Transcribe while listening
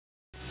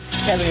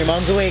Kevin, your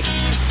mom's awake.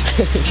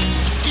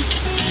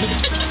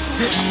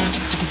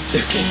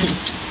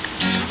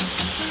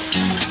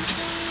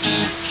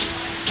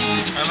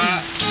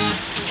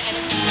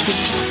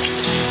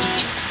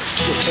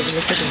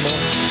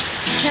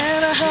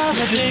 Can I have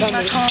a Big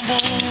Mac combo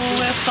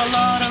with a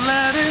lot of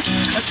lettuce?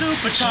 A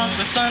super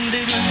chocolate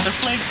sundae with the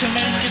flake to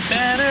make it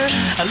better.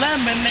 A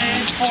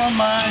lemonade for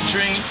my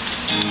drink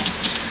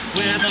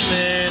with a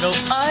little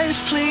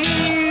ice,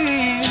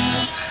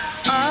 please.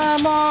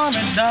 I'm on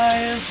a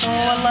diet, so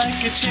I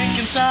like a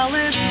chicken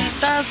salad.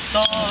 That's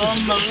all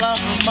on the love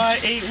of my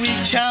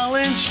 8-week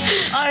challenge.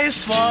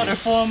 Ice water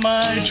for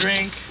my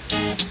drink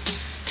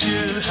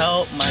to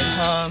help my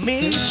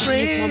tummy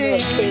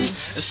shrink.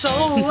 So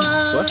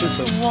I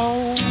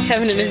won't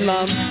Kevin and his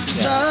mom.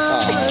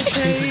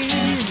 hesitate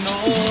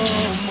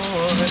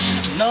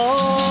no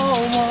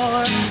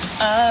more.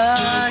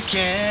 I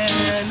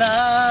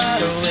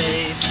cannot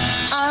wait.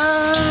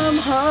 I'm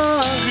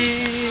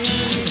hungry.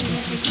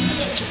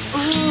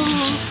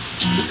 Ooh.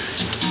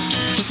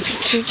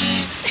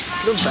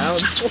 No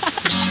bounce.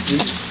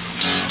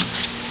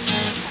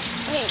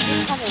 Wait,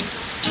 who's Kevin?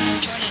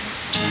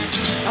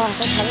 Oh, I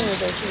thought Kevin was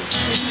there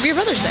too. Your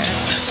brother's there.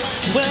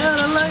 Well,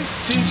 I like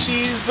 2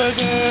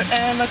 cheeseburger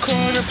and a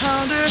quarter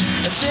pounder,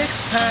 a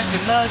 6-pack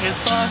of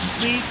nuggets, sauce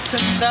sweet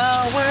and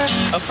sour,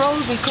 a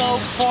frozen Coke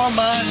for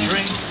my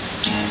drink,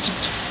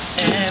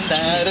 and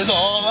that is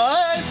all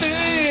I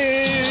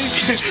think.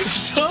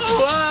 So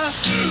I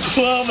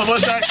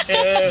wish I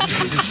can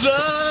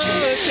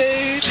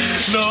hesitate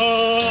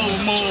no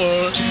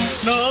more.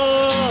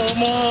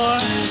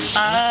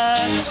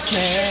 I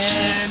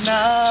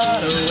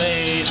cannot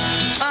wait.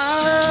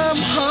 I'm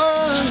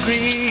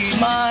hungry.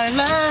 My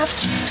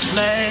left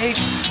leg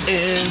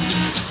is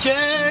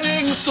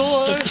getting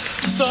sore,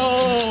 so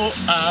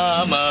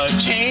I'ma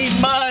change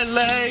my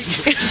leg.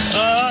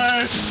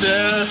 Our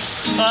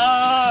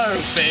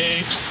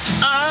faith.